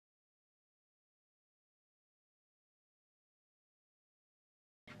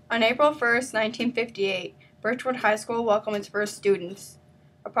On April 1st, 1958, Birchwood High School welcomed its first students.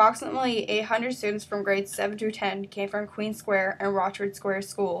 Approximately 800 students from grades 7 through 10 came from Queen Square and Rochford Square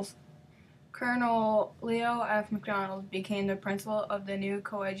schools. Colonel Leo F. McDonald became the principal of the new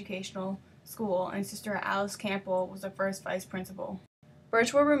coeducational school, and Sister Alice Campbell was the first vice principal.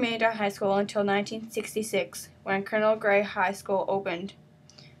 Birchwood remained a high school until 1966, when Colonel Gray High School opened.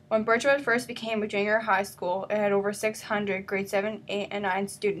 When Birchwood first became a junior high school, it had over 600 grade 7, 8, and 9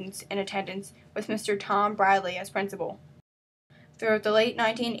 students in attendance, with Mr. Tom Bradley as principal. Throughout the late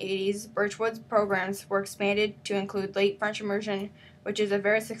 1980s, Birchwood's programs were expanded to include late French immersion, which is a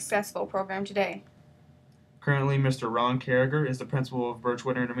very successful program today. Currently, Mr. Ron Carragher is the principal of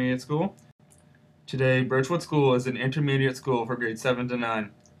Birchwood Intermediate School. Today, Birchwood School is an intermediate school for grades 7 to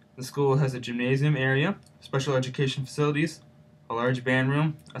 9. The school has a gymnasium area, special education facilities, a large band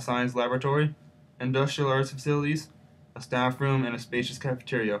room, a science laboratory, industrial arts facilities, a staff room, and a spacious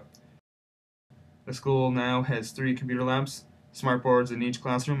cafeteria. The school now has 3 computer labs, smart boards in each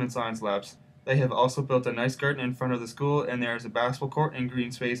classroom, and science labs. They have also built a nice garden in front of the school, and there is a basketball court and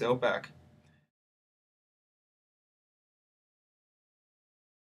green space out back.